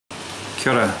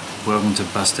Kia ora, welcome to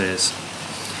Busters.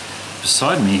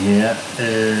 Beside me here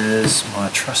is my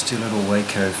trusty little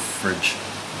Waeco fridge.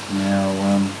 Now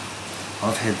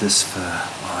I've had this for,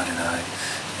 I don't know,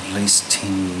 at least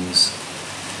 10 years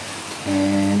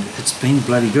and it's been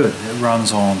bloody good. It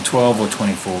runs on 12 or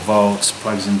 24 volts,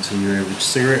 plugs into your average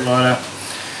cigarette lighter,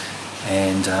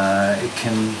 and it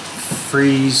can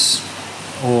freeze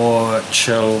or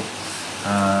chill.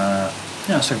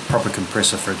 It's like a proper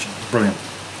compressor fridge. Brilliant.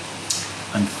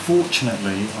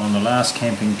 Unfortunately, on the last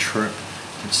camping trip,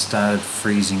 it started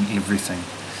freezing everything.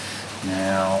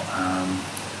 Now,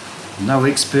 I'm no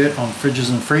expert on fridges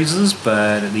and freezers,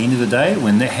 but at the end of the day,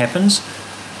 when that happens,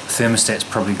 the thermostat's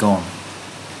probably gone.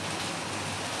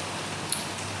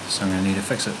 So I'm going to need to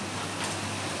fix it.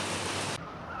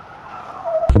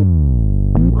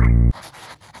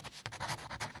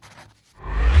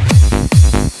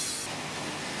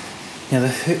 Now the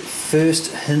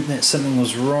first hint that something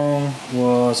was wrong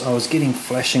was I was getting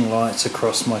flashing lights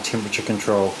across my temperature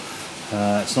control.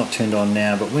 It's not turned on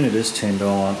now, but when it is turned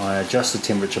on, I adjust the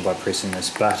temperature by pressing this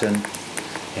button,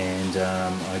 and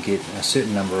I get a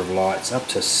certain number of lights, up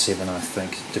to 7 I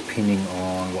think, depending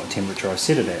on what temperature I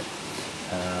set it at.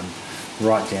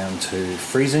 Right down to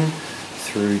freezing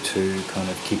through to kind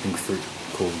of keeping fruit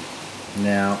cool.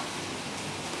 Now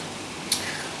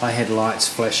I had lights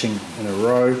flashing in a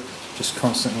row, just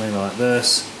constantly like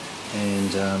this,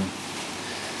 and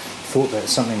thought that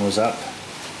something was up,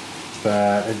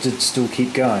 but it did still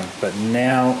keep going. But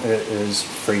now it is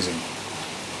freezing,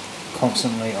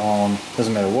 constantly on,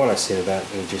 doesn't matter what I set it at,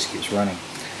 it just keeps running.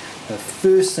 The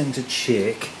first thing to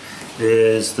check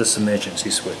is this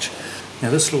emergency switch. Now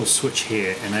this little switch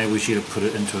here enables you to put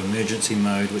it into emergency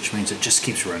mode, which means it just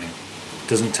keeps running. It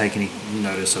doesn't take any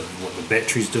notice of what the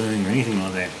battery's doing or anything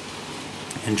like that,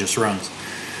 and just runs.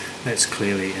 That's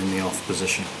clearly in the off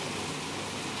position.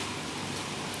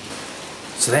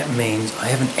 So that means I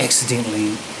haven't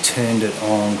accidentally turned it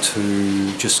on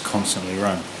to just constantly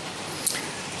run.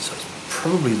 So it's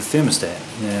probably the thermostat.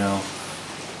 Now,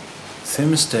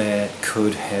 thermostat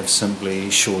could have simply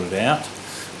shorted out,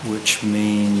 which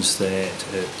means that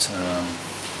it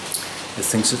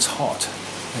thinks it's hot.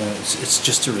 It's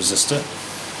just a resistor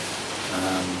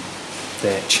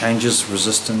that changes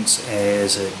resistance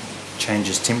as it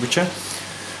changes temperature,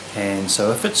 and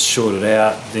so if it's shorted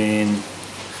out, then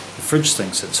the fridge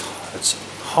thinks it's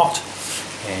hot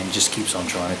and just keeps on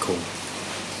trying to cool.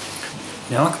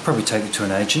 Now I could probably take it to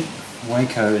an agent.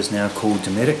 Waeco is now called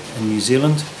Dometic in New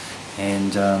Zealand,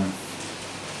 and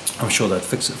I'm sure they'd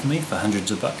fix it for me for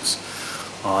hundreds of bucks.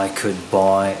 I could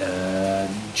buy a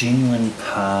genuine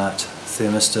part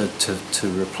thermistor to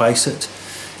replace it,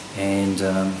 and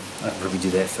I'd probably do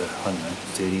that for, I don't know,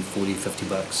 30, 40, 50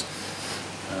 bucks.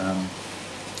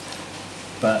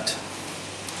 But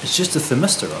it's just a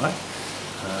thermistor, right?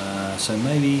 So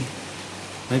maybe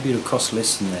it'll cost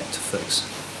less than that to fix.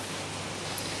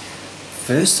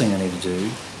 First thing I need to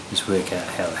do is work out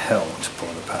how the hell to pull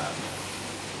it apart.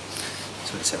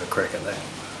 So let's have a crack at that.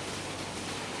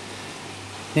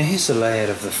 Now here's the layout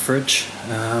of the fridge.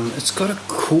 It's got a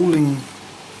cooling,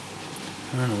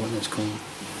 I don't know what that's called,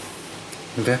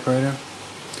 evaporator,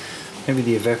 maybe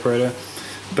the evaporator,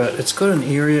 but it's got an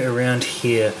area around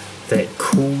here that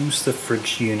cools the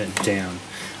fridge unit down.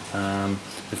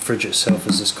 The fridge itself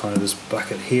is this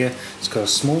bucket here. It's got a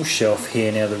small shelf here.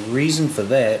 Now the reason for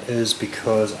that is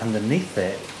because underneath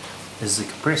that is the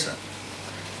compressor.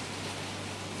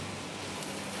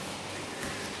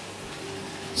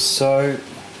 So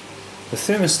the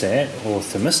thermostat, or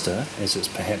thermistor as it's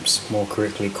perhaps more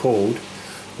correctly called,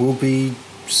 will be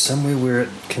somewhere where it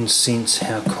can sense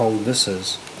how cold this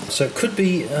is. So it could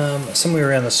be somewhere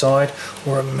around the side,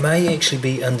 or it may actually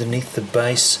be underneath the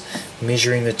base,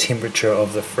 measuring the temperature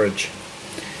of the fridge.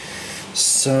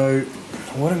 So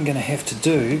what I'm going to have to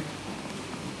do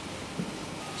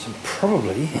is I'm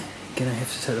probably going to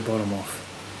have to take the bottom off.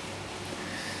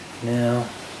 Now,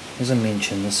 as I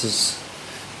mentioned, this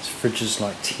fridge is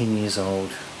like 10 years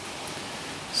old.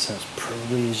 So it's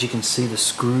probably, as you can see, the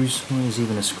screws, well, there's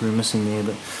even a screw missing there,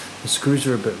 but the screws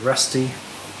are a bit rusty.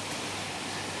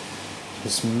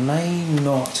 This may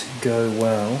not go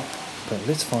well, but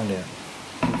let's find out.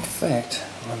 In fact,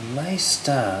 I may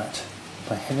start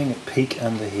by having it peek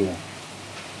under here.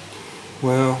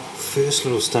 Well, first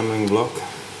little stumbling block,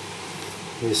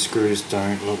 these screws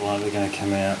don't look like they're going to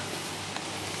come out.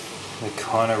 They're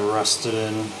kind of rusted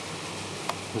in,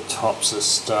 the tops are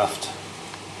stuffed.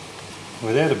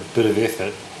 Without a bit of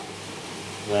effort,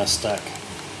 they're stuck.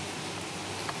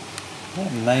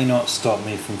 That may not stop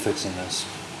me from fixing this.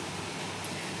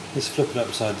 Let's flip it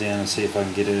upside down and see if I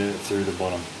can get it through the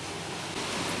bottom.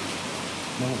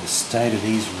 Look at the state of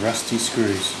these rusty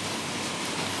screws.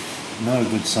 Not a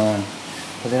good sign.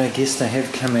 But then I guess they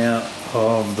have come out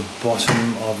of the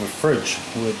bottom of a fridge,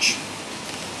 which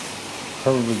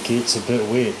probably gets a bit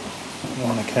wet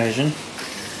on occasion.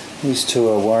 These two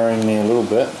are worrying me a little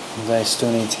bit. They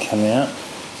still need to come out.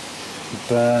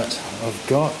 But I've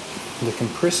got the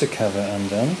compressor cover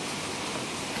undone.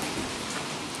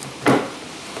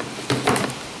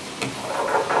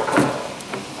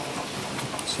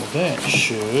 So that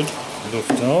should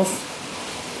lift off.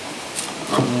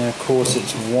 Now of course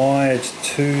it's wired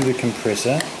to the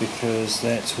compressor because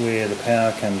that's where the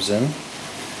power comes in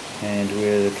and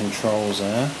where the controls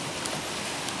are.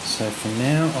 So for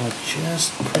now I'll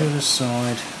just put it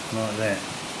aside like that.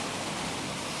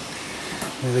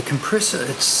 Now the compressor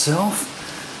itself,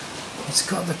 it's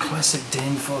got the classic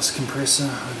Danfoss compressor.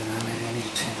 I don't know, maybe I need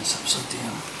to turn this upside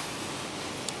down.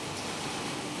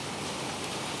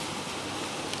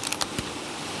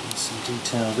 There's some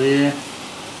detail there.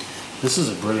 This is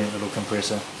a brilliant little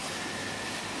compressor.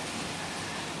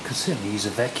 Could certainly use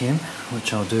a vacuum,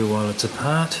 which I'll do while it's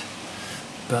apart,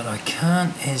 but I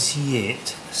can't as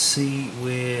yet see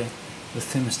where the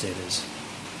thermostat is.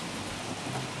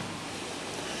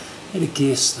 At a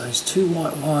guess, those two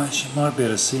white wires, you might be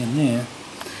able to see them there.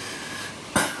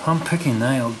 I'm picking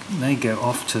they go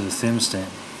off to the thermostat.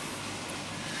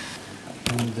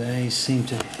 And they seem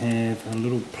to have a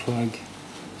little plug,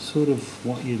 sort of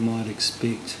what you might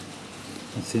expect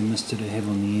a thermistor to have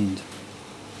on the end.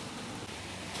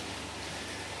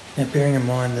 Now bearing in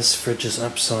mind this fridge is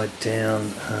upside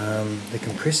down, the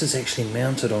compressor is actually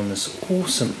mounted on this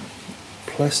awesome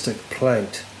plastic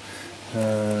plate.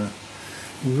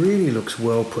 Really looks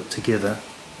well put together.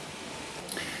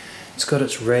 It's got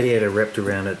its radiator wrapped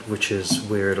around it, which is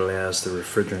where it allows the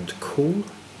refrigerant to cool.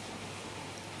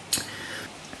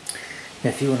 Now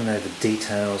if you want to know the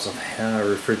details of how a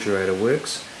refrigerator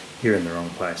works, you're in the wrong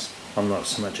place. I'm not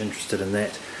so much interested in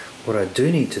that. What I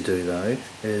do need to do though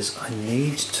is I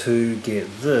need to get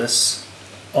this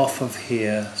off of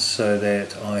here so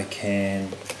that I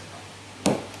can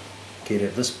get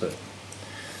at this bit.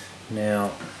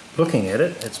 Now looking at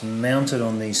it, it's mounted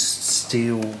on these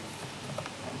steel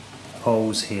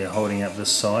holes here holding up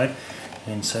this side,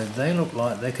 and so they look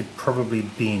like they could probably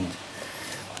bend.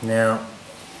 Now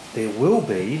there will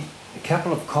be a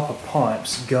couple of copper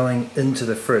pipes going into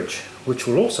the fridge, which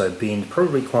will also bend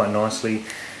probably quite nicely,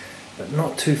 but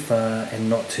not too far and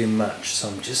not too much. So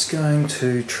I'm just going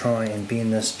to try and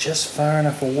bend this just far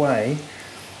enough away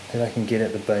that I can get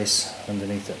at the base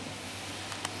underneath it.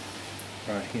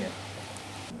 Right here.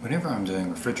 Whenever I'm doing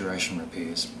refrigeration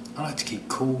repairs, I like to keep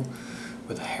cool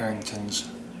with a Harrington's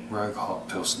Rogue Hot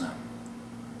Pilsner.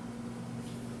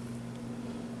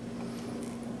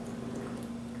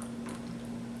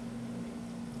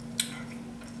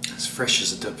 As fresh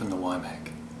as a dip in the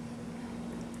Waeco.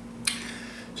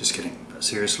 Just kidding, but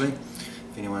seriously,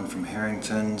 if anyone from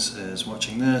Harrington's is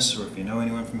watching this, or if you know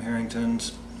anyone from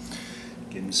Harrington's,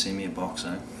 get them to send me a box,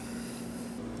 eh?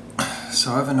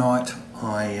 So overnight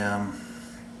I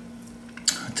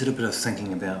did a bit of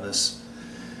thinking about this,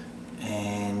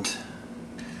 and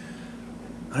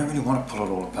I don't really want to pull it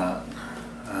all apart.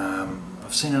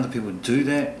 I've seen other people do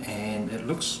that and it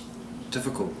looks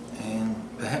difficult and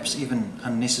perhaps even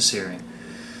unnecessary.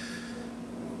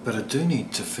 But I do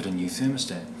need to fit a new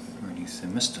thermostat, or a new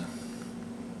thermistor.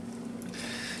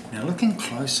 Now looking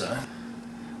closer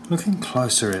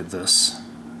at this,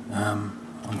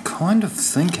 I'm kind of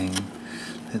thinking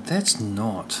that that's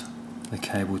not the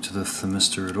cable to the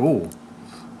thermistor at all.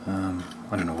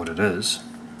 I don't know what it is.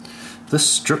 This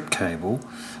strip cable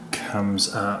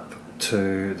comes up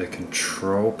to the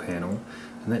control panel,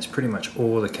 and that's pretty much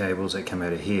all the cables that come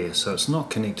out of here, so it's not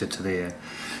connected to there.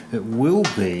 It will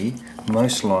be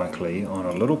most likely on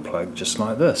a little plug just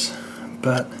like this,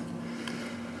 but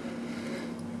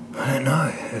I don't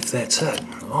know if that's it.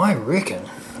 I reckon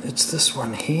it's this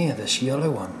one here, this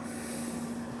yellow one.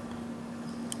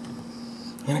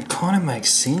 And it kind of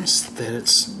makes sense that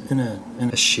it's in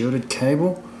a shielded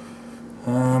cable,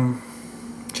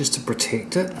 just to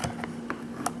protect it.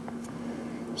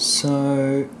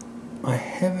 So I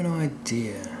have an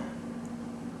idea.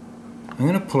 I'm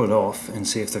going to pull it off and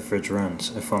see if the fridge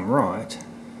runs. If I'm right,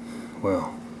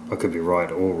 well, I could be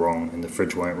right or wrong and the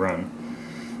fridge won't run,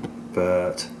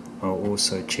 but I'll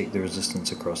also check the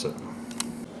resistance across it.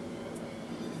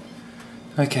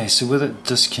 Okay, so with it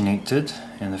disconnected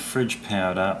and the fridge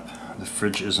powered up, the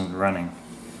fridge isn't running.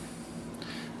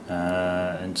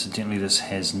 Incidentally, this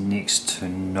has next to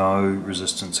no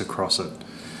resistance across it.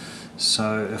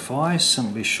 So if I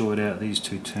simply short out these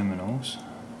two terminals,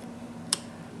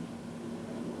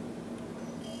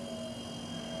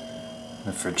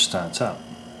 the fridge starts up.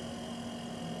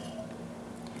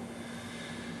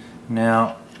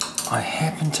 Now I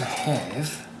happen to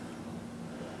have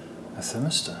a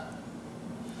thermistor.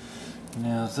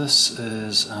 Now this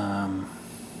is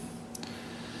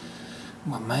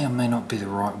what may or may not be the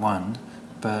right one,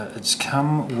 but it's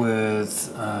come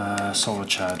with a solar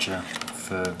charger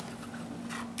for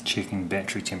checking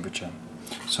battery temperature.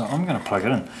 So I'm going to plug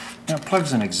it in. Now it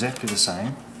plugs in exactly the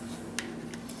same.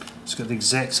 It's got the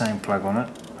exact same plug on it.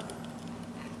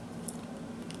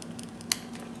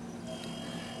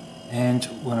 And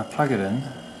when I plug it in,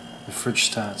 the fridge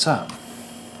starts up.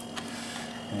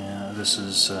 Now this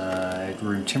is at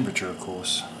room temperature, of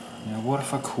course. Now what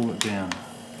if I cool it down?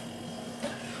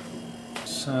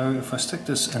 So if I stick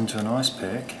this into an ice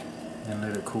pack and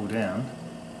let it cool down,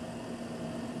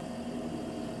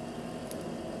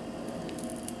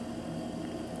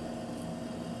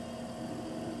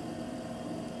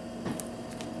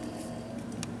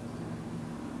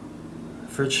 the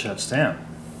fridge shuts down.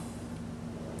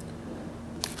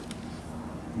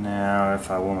 Now if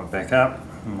I warm it back up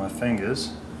with my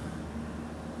fingers,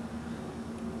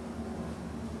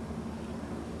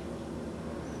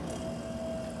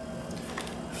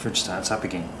 the fridge starts up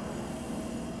again.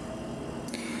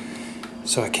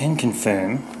 So I can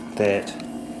confirm that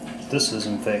this is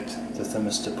in fact the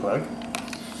thermistor plug,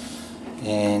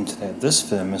 and that this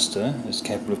thermistor is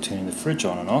capable of turning the fridge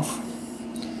on and off.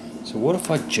 So what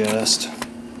if I just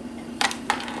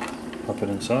pop it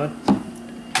inside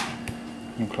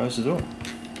and close the door?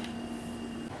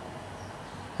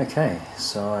 Okay,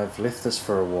 so I've left this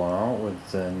for a while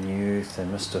with the new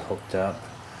thermistor hooked up.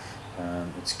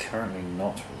 It's currently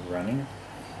not running,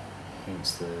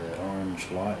 hence the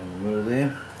orange light in the middle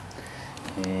there,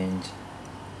 and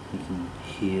you can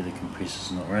hear the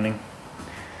compressor's not running.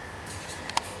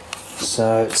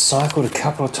 So it's cycled a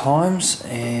couple of times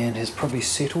and has probably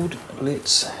settled.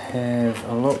 Let's have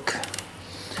a look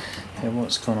at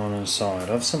what's gone on inside.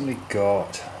 I've simply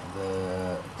got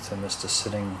the thermistor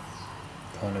sitting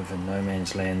kind of in no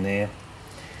man's land there.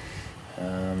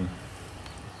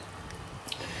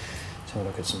 Let's have a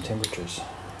look at some temperatures.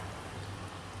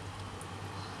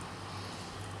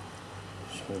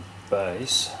 So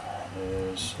base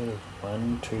is sort of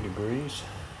 1-2 degrees.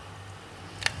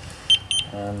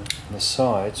 The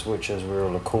sides, which is where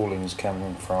all the cooling is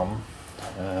coming from,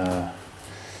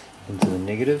 into the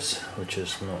negatives, which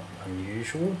is not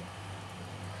unusual.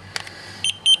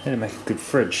 That'll make a good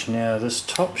fridge. Now this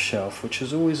top shelf, which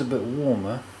is always a bit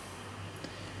warmer,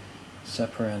 it's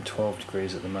up around 12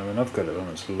 degrees at the moment. I've got it on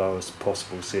its lowest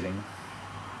possible setting.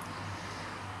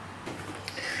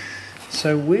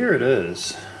 So where it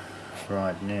is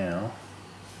right now,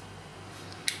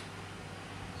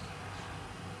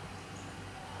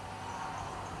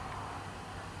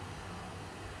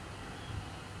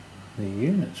 the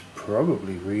unit's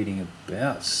probably reading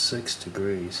about 6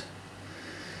 degrees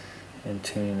and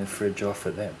turning the fridge off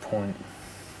at that point.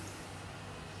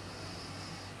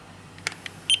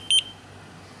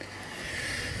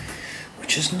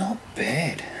 Which is not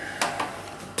bad.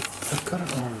 I've got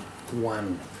it on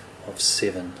 1 of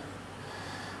 7.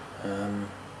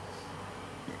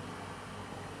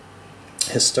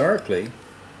 Historically,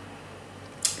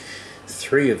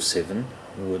 3 of 7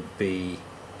 would be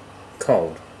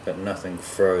cold, but nothing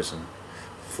frozen.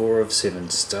 4 of 7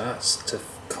 starts to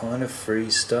kind of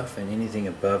freeze stuff, and anything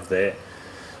above that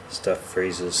stuff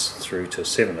freezes through to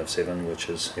 7 of 7, which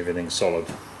is everything solid.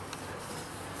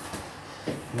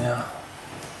 Now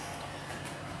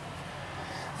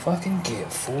if I can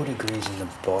get 4 degrees in the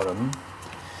bottom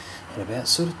and about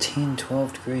sort of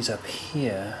 10-12 degrees up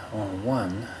here on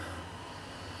 1,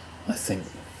 I think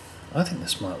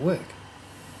this might work.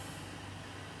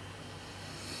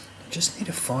 I just need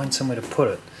to find somewhere to put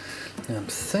it. Now I'm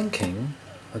thinking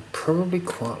I'd probably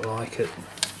quite like it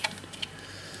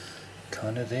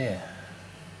kind of there.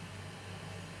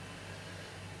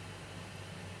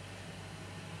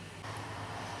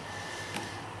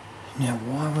 Now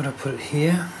why would I put it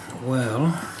here?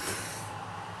 Well,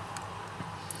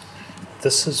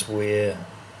 this is where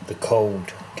the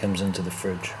cold comes into the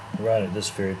fridge, right at this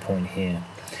very point here,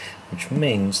 which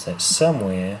means that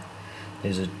somewhere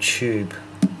there's a tube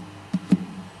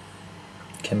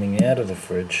coming out of the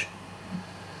fridge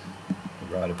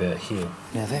right about here.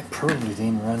 Now that probably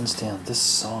then runs down this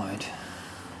side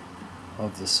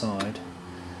of the side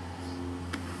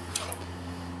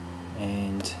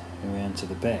and around to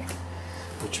the back,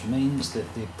 which means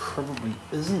that there probably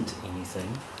isn't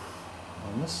anything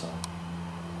on this side.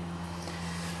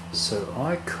 So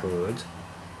I could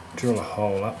drill a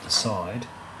hole up the side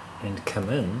and come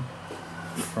in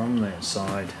from that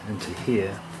side into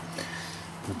here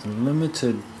with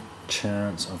limited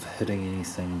chance of hitting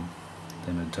anything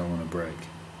that I don't want to break.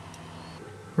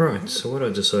 Right, so what I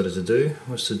decided to do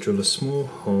was to drill a small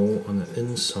hole on the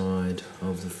inside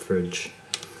of the fridge,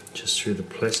 just through the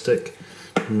plastic,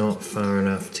 not far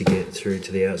enough to get through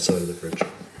to the outside of the fridge,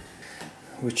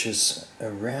 which is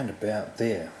around about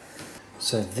there.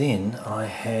 So then I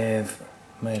have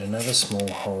made another small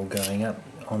hole going up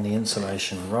on the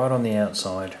insulation right on the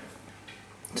outside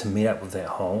to meet up with that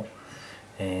hole,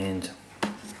 and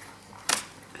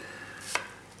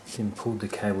then pulled the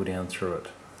cable down through it.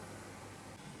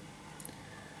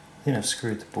 Then I've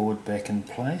screwed the board back in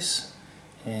place,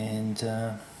 and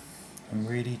I'm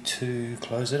ready to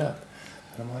close it up.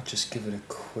 But I might just give it a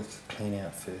quick clean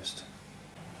out first.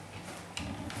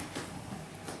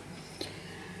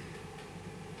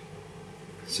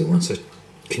 So once I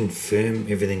confirm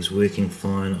everything's working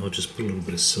fine, I'll just put a little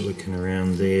bit of silicone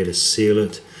around there to seal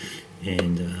it,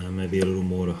 and maybe a little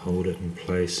more to hold it in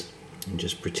place and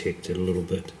just protect it a little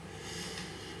bit.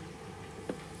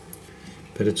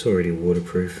 But it's already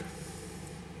waterproof.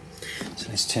 So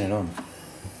let's turn it on.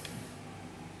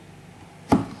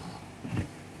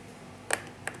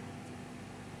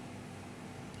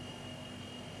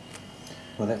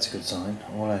 Well, that's a good sign.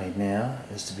 All I need now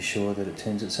is to be sure that it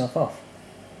turns itself off.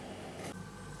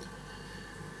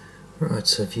 Right,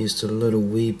 so I've used a little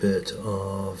wee bit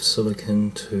of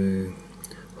silicone to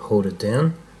hold it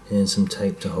down and some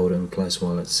tape to hold it in place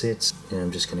while it sets, and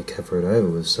I'm just going to cover it over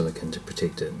with silicone to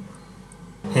protect it.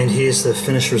 And here's the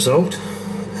finished result.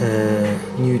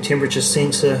 New temperature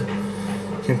sensor,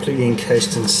 completely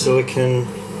encased in silicone,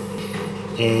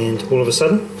 and all of a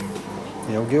sudden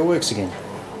the old gear works again.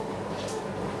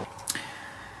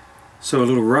 So a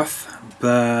little rough,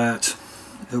 but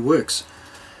it works.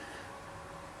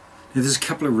 Now, there's a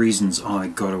couple of reasons I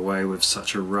got away with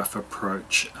such a rough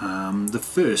approach. The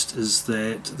first is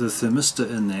that the thermistor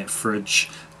in that fridge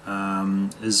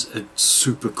is a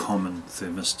super common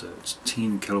thermistor. It's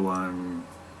 10 kiloohm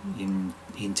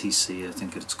NTC, I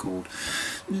think it's called.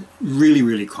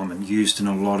 Really common, used in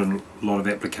a lot of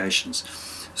applications.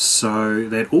 So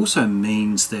that also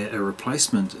means that a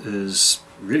replacement is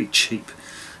really cheap.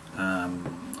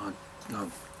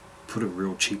 I've put a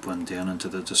real cheap one down into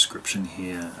the description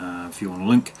here if you want a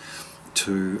link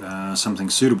to something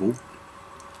suitable.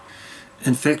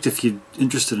 In fact, if you're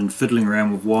interested in fiddling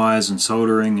around with wires and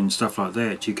soldering and stuff like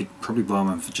that, you could probably buy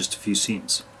one for just a few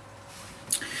cents.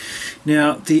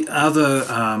 Now, the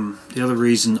other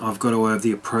reason I've got away with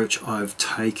the approach I've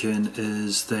taken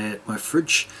is that my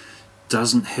fridge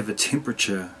doesn't have a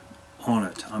temperature on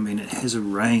it. I mean, it has a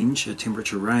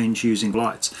temperature range using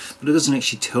lights, but it doesn't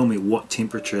actually tell me what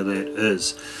temperature that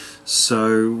is.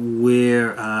 So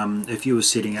where if you were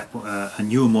setting up a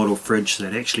newer model fridge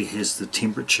that actually has the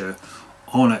temperature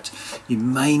on it, you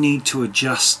may need to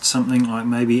adjust something, like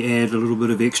maybe add a little bit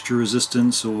of extra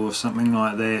resistance or something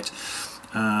like that,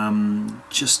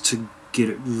 just to get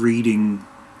it reading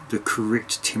the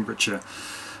correct temperature.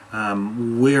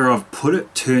 Where I've put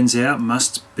it turns out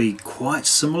must be quite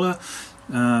similar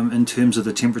in terms of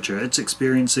the temperature it's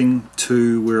experiencing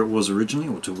to where it was originally,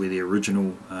 or to where the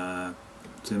original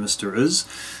thermistor is,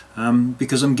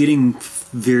 because I'm getting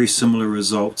very similar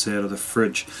results out of the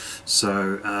fridge.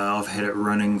 So I've had it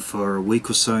running for a week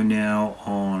or so now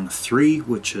on 3,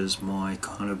 which is my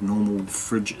kind of normal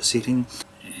fridge setting,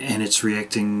 and it's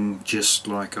reacting just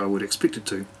like I would expect it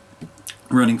to.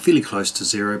 Running fairly close to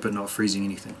 0 but not freezing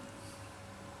anything.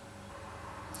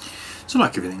 So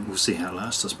like everything, we'll see how it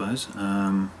lasts, I suppose,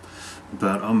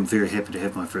 but I'm very happy to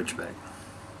have my fridge back.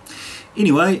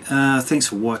 Anyway, thanks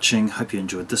for watching. Hope you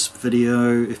enjoyed this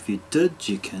video. If you did,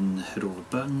 you can hit all the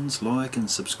buttons, like and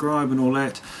subscribe and all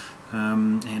that,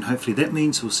 and hopefully that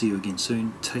means we'll see you again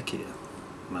soon. Take care.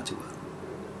 Mā te wā.